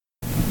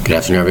Good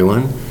afternoon,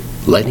 everyone.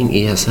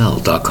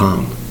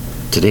 LightningESL.com.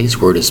 Today's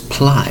word is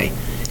ply,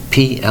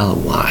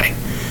 P-L-Y.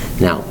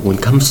 Now, when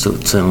it comes to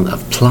the sound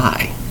of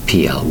ply,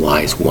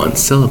 P-L-Y is one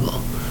syllable.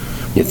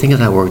 When you think of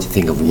that word, you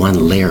think of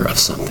one layer of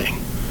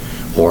something.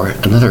 Or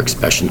another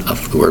expression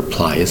of the word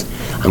ply is,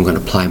 I'm going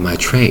to ply my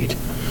trade,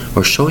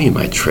 or show you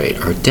my trade,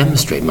 or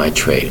demonstrate my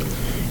trade.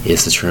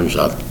 It's the terms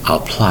of,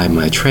 I'll ply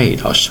my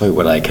trade, I'll show you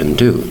what I can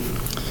do.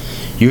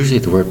 Usually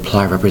the word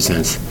ply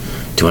represents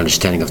to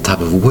understanding of the type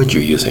of wood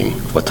you're using,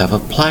 what type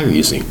of ply you're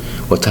using,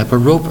 what type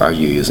of rope are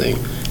you using,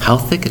 how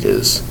thick it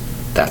is.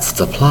 That's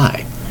the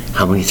ply.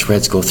 How many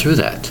threads go through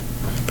that?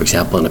 For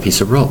example, on a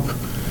piece of rope.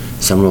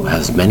 Some rope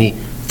has many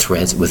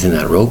threads within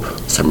that rope.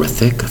 Some are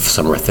thick,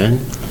 some are thin.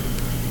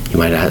 You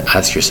might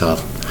ask yourself,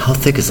 how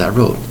thick is that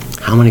rope?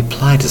 How many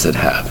ply does it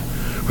have?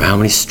 Or how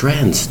many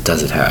strands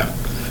does it have?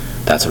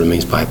 That's what it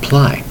means by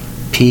ply.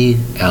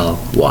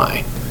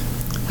 P-L-Y.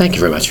 Thank you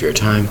very much for your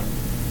time.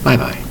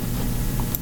 Bye-bye.